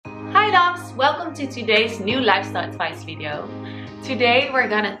loves, welcome to today's new lifestyle advice video. Today we're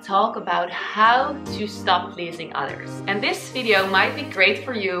gonna talk about how to stop pleasing others. And this video might be great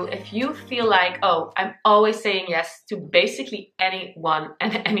for you if you feel like, oh, I'm always saying yes to basically anyone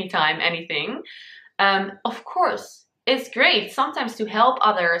and anytime, anything. Of course, it's great sometimes to help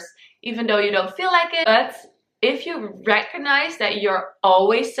others even though you don't feel like it. But if you recognize that you're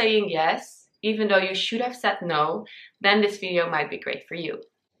always saying yes, even though you should have said no, then this video might be great for you.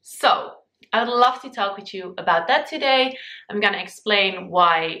 So, I would love to talk with you about that today. I'm gonna explain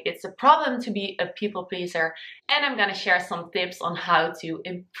why it's a problem to be a people pleaser, and I'm gonna share some tips on how to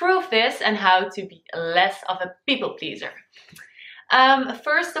improve this and how to be less of a people pleaser.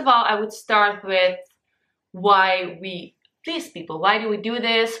 First of all, I would start with why we please people. Why do we do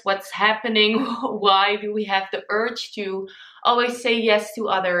this? What's happening? Why do we have the urge to always say yes to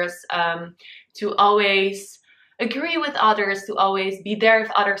others, to always agree with others, to always be there if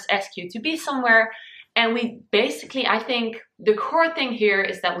others ask you to be somewhere? And we basically, I think the core thing here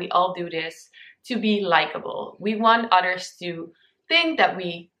is that we all do this to be likable. We want others to think that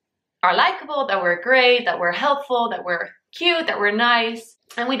we are likable, that we're great, that we're helpful, that we're cute, that we're nice.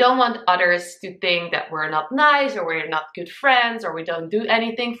 And we don't want others to think that we're not nice or we're not good friends or we don't do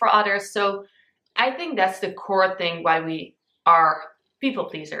anything for others. So I think that's the core thing why we are people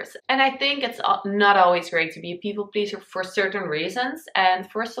pleasers. And I think it's not always great to be a people pleaser for certain reasons. And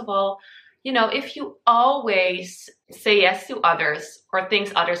first of all, you know, if you always say yes to others or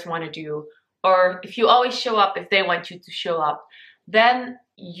things others want to do, or if you always show up if they want you to show up, then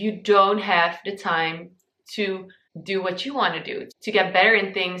you don't have the time to do what you want to do, to get better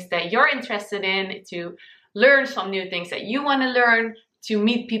in things that you're interested in, to learn some new things that you want to learn, to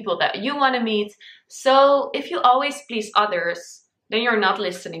meet people that you want to meet. So if you always please others, then you're not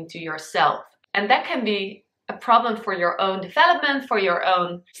listening to yourself. And that can be a problem for your own development, for your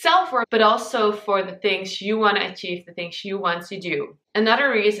own self-worth, but also for the things you want to achieve, the things you want to do. Another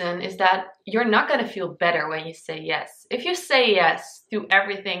reason is that you're not going to feel better when you say yes. If you say yes to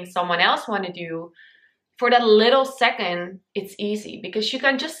everything someone else want to do, for that little second, it's easy because you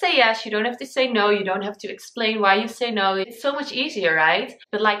can just say yes. You don't have to say no. You don't have to explain why you say no. It's so much easier, right?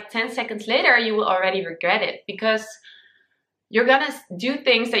 But like 10 seconds later, you will already regret it because you're gonna do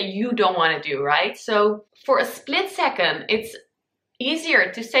things that you don't want to do, right? So for a split second, it's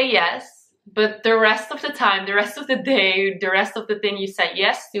easier to say yes, but the rest of the time, the rest of the day, the rest of the thing you said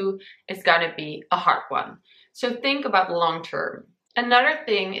yes to is gonna be a hard one. So think about long term. Another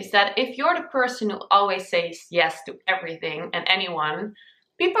thing is that if you're the person who always says yes to everything and anyone,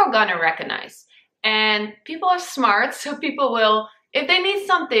 people are gonna recognize. And people are smart, so people will, if they need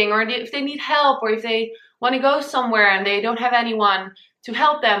something or if they need help or if they want to go somewhere and they don't have anyone to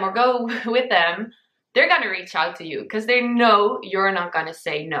help them or go with them, they're going to reach out to you because they know you're not going to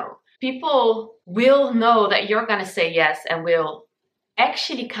say no. People will know that you're going to say yes and will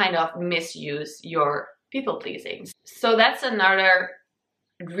actually kind of misuse your people pleasing. So that's another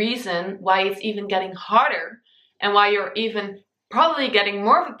reason why it's even getting harder and why you're even probably getting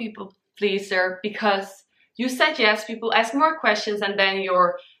more of a people pleaser, because you said yes, people ask more questions, and then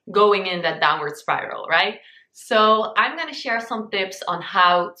you're going in that downward spiral, right? So I'm going to share some tips on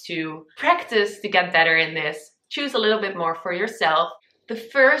how to practice to get better in this. Choose a little bit more for yourself. The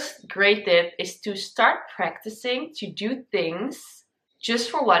first great tip is to start practicing to do things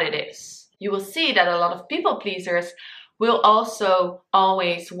just for what it is. You will see that a lot of people pleasers will also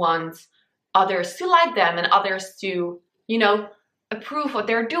always want others to like them and others to, you know, approve what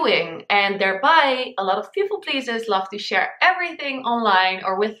they're doing, and thereby a lot of people pleasers love to share everything online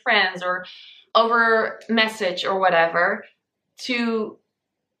or with friends or over message or whatever to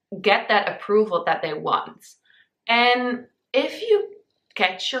get that approval that they want. And if you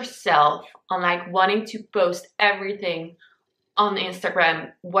catch yourself on like wanting to post everything on Instagram,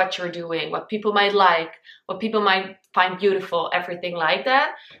 what you're doing, what people might like, what people might find beautiful, everything like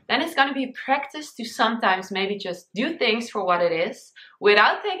that, then it's going to be practice to sometimes maybe just do things for what it is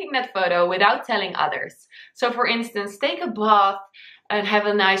without taking that photo, without telling others. So for instance, take a bath and have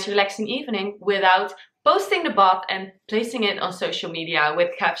a nice relaxing evening without posting the bath and placing it on social media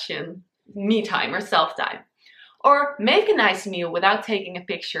with caption me time or self time. Or make a nice meal without taking a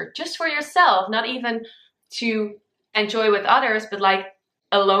picture, just for yourself, not even to enjoy with others, but like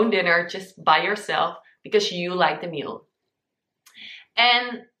alone dinner just by yourself because you like the meal.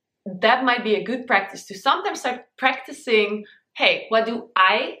 And that might be a good practice to sometimes start practicing, hey, what do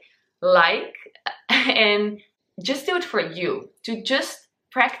I like? And just do it for you, to just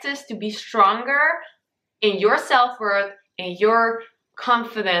practice to be stronger in your self-worth, in your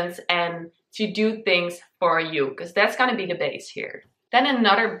confidence, and to do things for you, because that's going to be the base here. Then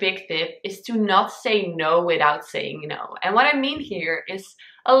another big tip is to not say no without saying no. And what I mean here is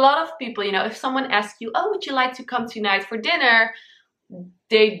a lot of people, you know, if someone asks you, oh, would you like to come tonight for dinner?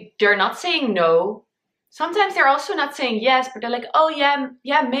 They're not saying no. Sometimes they're also not saying yes, but they're like, oh yeah,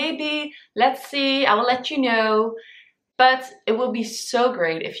 maybe, let's see, I will let you know. But it will be so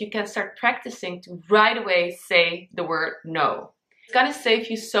great if you can start practicing to right away say the word no. It's gonna save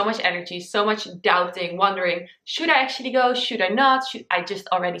you so much energy, so much doubting, wondering, should I actually go? Should I not? Should I just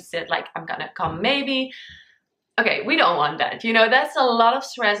already said like, I'm gonna come maybe? Okay, we don't want that. You know, that's a lot of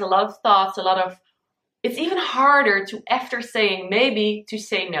stress, a lot of thoughts, it's even harder to, after saying maybe, to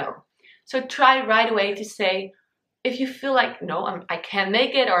say no. So try right away to say, if you feel like, no, I can't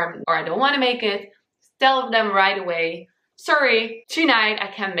make it, or I don't want to make it, tell them right away, sorry, tonight I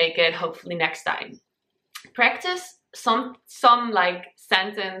can't make it, hopefully next time. Practice some like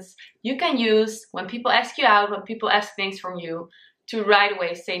sentence you can use when people ask you out, when people ask things from you, to right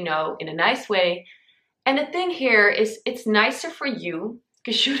away say no in a nice way. And the thing here is, it's nicer for you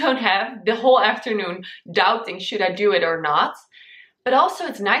because you don't have the whole afternoon doubting, should I do it or not? But also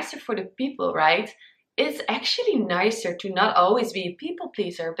it's nicer for the people, right? It's actually nicer to not always be a people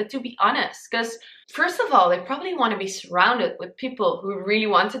pleaser, but to be honest. Because first of all, they probably want to be surrounded with people who really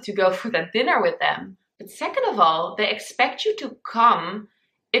wanted to go for that dinner with them. But second of all, they expect you to come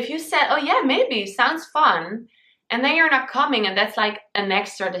if you said, oh yeah, maybe, sounds fun. And then you're not coming, and that's like an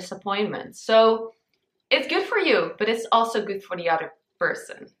extra disappointment. So it's good for you, but it's also good for the other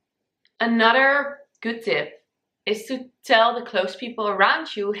person. Another good tip is to tell the close people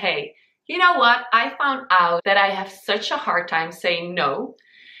around you, hey, you know what? I found out that I have such a hard time saying no,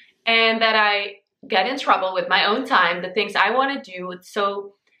 and that I get in trouble with my own time, the things I want to do.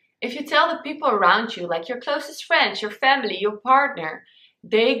 So if you tell the people around you, like your closest friends, your family, your partner,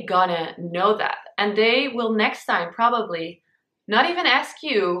 they gonna know that. And they will next time probably not even ask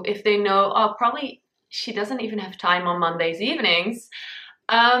you if they know, oh, probably she doesn't even have time on Mondays evenings.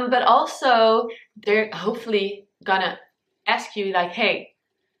 But also they're hopefully gonna ask you like, hey,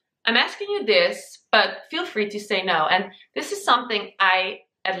 I'm asking you this, but feel free to say no. And this is something I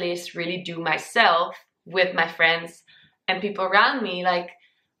at least really do myself with my friends and people around me. Like,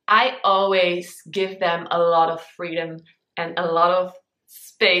 I always give them a lot of freedom and a lot of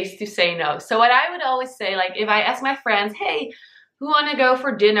space to say no. So what I would always say, like if I ask my friends, hey, who wanna go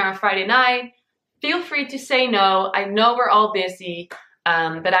for dinner on Friday night? Feel free to say no. I know we're all busy,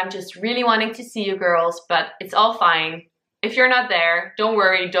 but I'm just really wanting to see you girls, but it's all fine. If you're not there, don't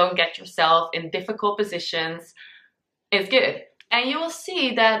worry, don't get yourself in difficult positions. It's good. And you will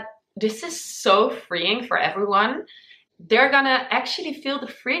see that this is so freeing for everyone. They're gonna actually feel the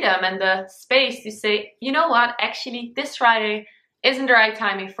freedom and the space to say, you know what, actually this Friday isn't the right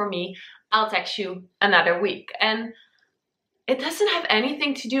timing for me. I'll text you another week. And it doesn't have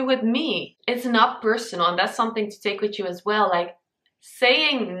anything to do with me. It's not personal, and that's something to take with you as well. Like,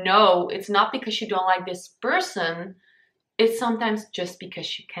 saying no, it's not because you don't like this person. It's sometimes just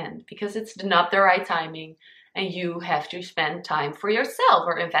because you can't, because it's not the right timing and you have to spend time for yourself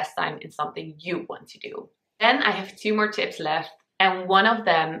or invest time in something you want to do. Then I have 2 more tips left, and one of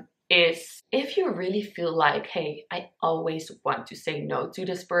them is, if you really feel like, hey, I always want to say no to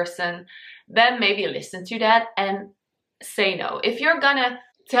this person, then maybe listen to that and say no. If you're gonna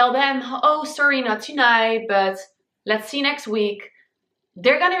tell them, oh, sorry, not tonight, but let's see next week,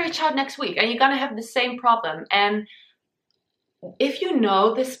 they're gonna reach out next week and you're gonna have the same problem. And if you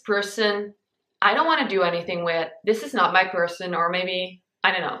know this person, I don't want to do anything with, this is not my person, or maybe,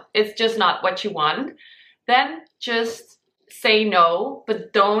 I don't know, it's just not what you want, then just say no,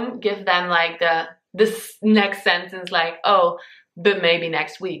 but don't give them like this next sentence like, oh, but maybe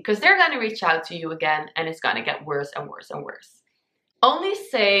next week, because they're going to reach out to you again and it's going to get worse and worse and worse. Only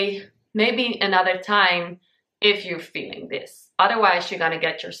say maybe another time if you're feeling this. Otherwise, you're going to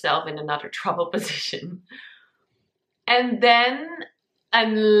get yourself in another trouble position. And then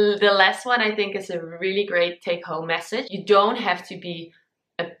the last one, I think, is a really great take-home message. You don't have to be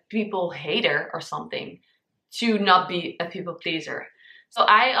a people hater or something to not be a people pleaser. So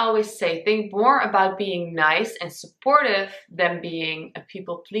I always say, think more about being nice and supportive than being a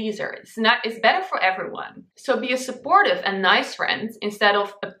people pleaser. It's better for everyone. So be a supportive and nice friend instead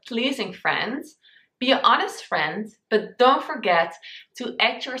of a pleasing friend. Be an honest friend, but don't forget to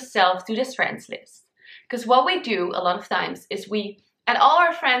add yourself to this friends list. Because what we do a lot of times is we add all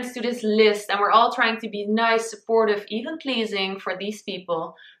our friends to this list and we're all trying to be nice, supportive, even pleasing for these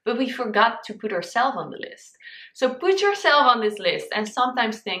people, but we forgot to put ourselves on the list. So put yourself on this list and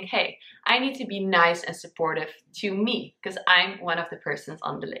sometimes think, hey, I need to be nice and supportive to me because I'm one of the persons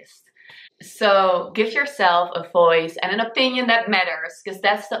on the list. So give yourself a voice and an opinion that matters, because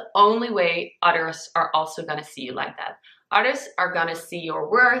that's the only way others are also gonna see you like that. Others are gonna see your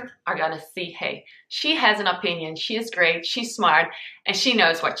worth, are gonna see, hey, she has an opinion, she is great, she's smart, and she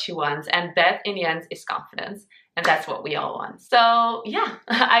knows what she wants. And that in the end is confidence. And that's what we all want. So yeah,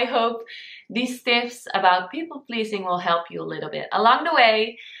 I hope these tips about people pleasing will help you a little bit along the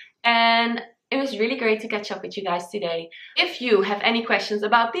way. And it was really great to catch up with you guys today. If you have any questions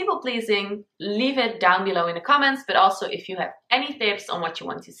about people pleasing, leave it down below in the comments. But also if you have any tips on what you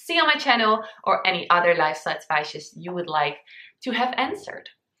want to see on my channel or any other lifestyle advices you would like to have answered.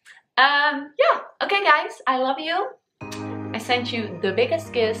 Yeah, okay guys, I love you. I sent you the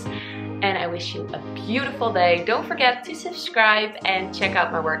biggest kiss and I wish you a beautiful day. Don't forget to subscribe and check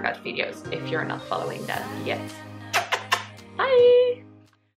out my workout videos if you're not following that yet. Bye!